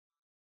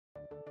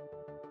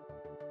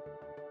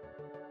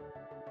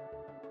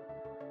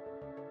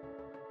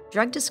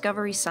Drug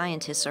discovery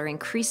scientists are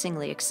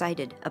increasingly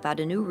excited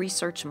about a new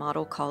research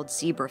model called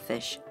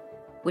Zebrafish,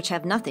 which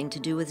have nothing to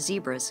do with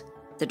zebras.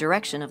 The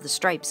direction of the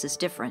stripes is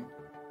different.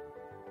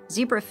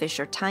 Zebrafish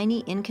are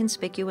tiny,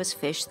 inconspicuous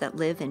fish that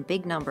live in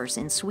big numbers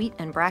in sweet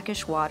and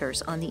brackish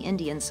waters on the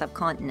Indian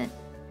subcontinent.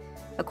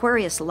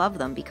 Aquarists love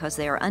them because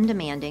they are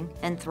undemanding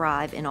and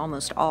thrive in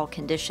almost all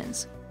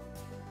conditions.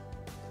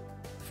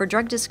 For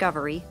drug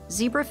discovery,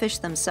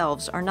 zebrafish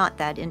themselves are not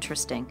that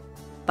interesting,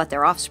 but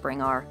their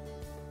offspring are.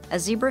 A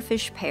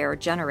zebrafish pair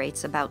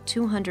generates about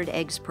 200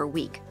 eggs per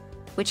week,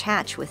 which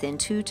hatch within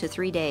 2 to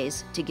 3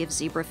 days to give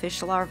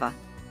zebrafish larvae.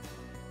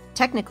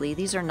 Technically,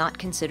 these are not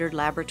considered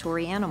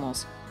laboratory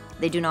animals.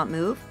 They do not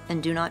move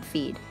and do not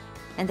feed,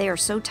 and they are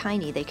so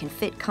tiny they can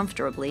fit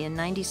comfortably in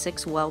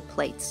 96 well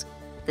plates,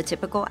 the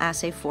typical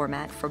assay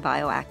format for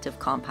bioactive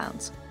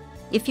compounds.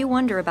 If you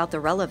wonder about the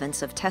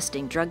relevance of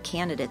testing drug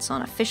candidates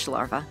on a fish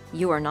larva,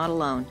 you are not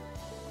alone.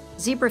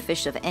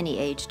 Zebrafish of any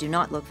age do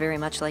not look very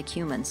much like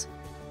humans.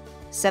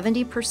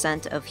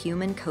 70% of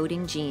human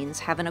coding genes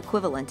have an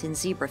equivalent in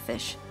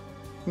zebrafish.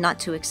 Not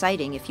too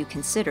exciting if you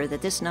consider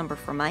that this number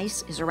for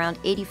mice is around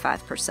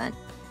 85%,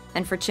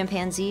 and for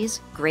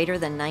chimpanzees, greater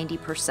than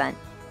 90%.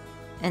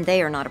 And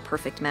they are not a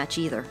perfect match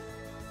either.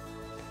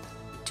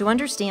 To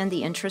understand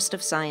the interest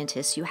of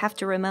scientists, you have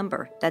to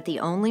remember that the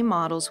only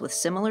models with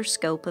similar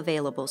scope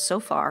available so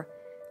far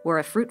were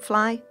a fruit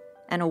fly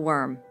and a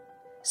worm.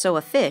 So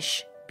a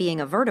fish,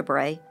 being a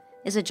vertebrate,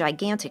 is a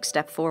gigantic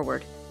step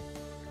forward.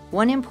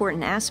 One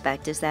important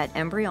aspect is that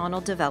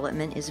embryonal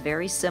development is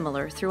very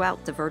similar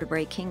throughout the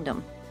vertebrate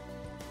kingdom.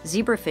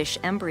 Zebrafish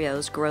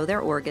embryos grow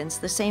their organs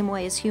the same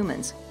way as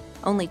humans,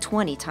 only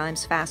 20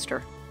 times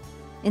faster.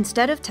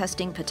 Instead of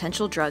testing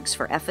potential drugs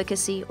for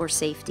efficacy or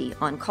safety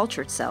on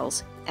cultured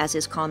cells, as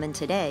is common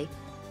today,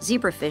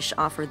 zebrafish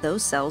offer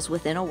those cells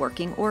within a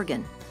working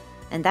organ,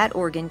 and that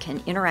organ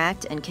can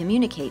interact and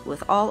communicate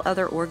with all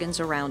other organs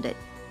around it,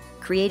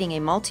 creating a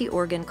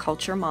multi-organ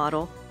culture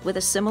model with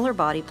a similar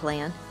body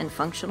plan and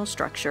functional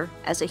structure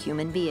as a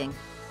human being.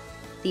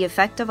 The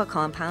effect of a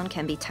compound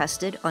can be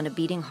tested on a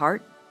beating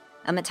heart,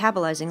 a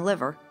metabolizing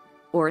liver,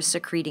 or a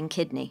secreting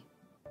kidney.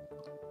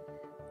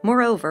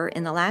 Moreover,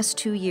 in the last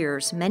 2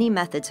 years, many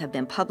methods have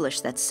been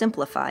published that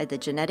simplify the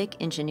genetic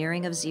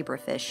engineering of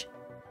zebrafish.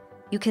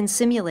 You can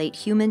simulate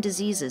human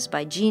diseases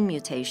by gene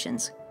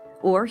mutations,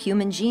 or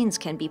human genes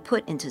can be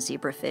put into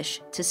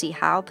zebrafish to see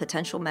how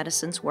potential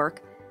medicines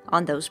work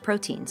on those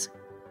proteins.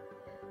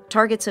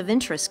 Targets of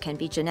interest can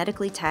be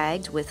genetically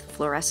tagged with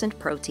fluorescent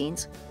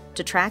proteins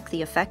to track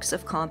the effects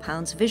of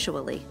compounds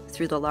visually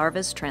through the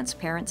larva's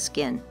transparent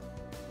skin.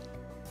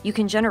 You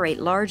can generate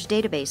large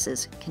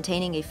databases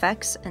containing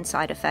effects and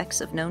side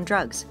effects of known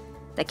drugs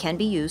that can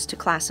be used to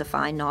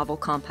classify novel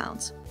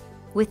compounds.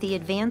 With the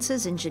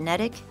advances in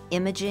genetic,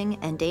 imaging,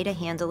 and data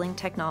handling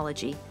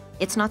technology,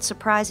 it's not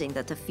surprising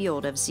that the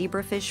field of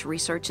zebrafish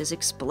research is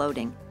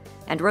exploding,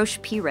 and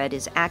Roche pRED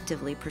is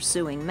actively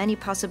pursuing many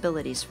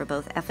possibilities for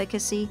both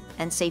efficacy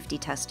and safety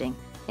testing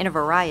in a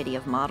variety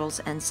of models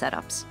and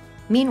setups.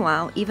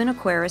 Meanwhile, even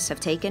aquarists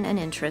have taken an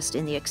interest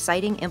in the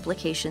exciting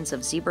implications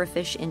of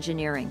zebrafish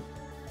engineering.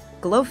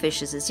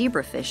 Glowfish is a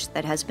zebrafish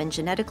that has been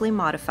genetically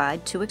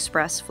modified to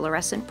express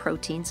fluorescent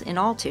proteins in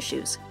all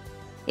tissues.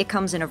 It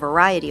comes in a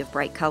variety of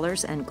bright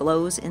colors and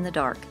glows in the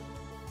dark.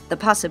 The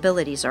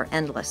possibilities are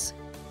endless.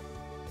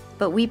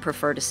 But we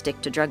prefer to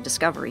stick to drug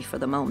discovery for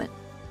the moment.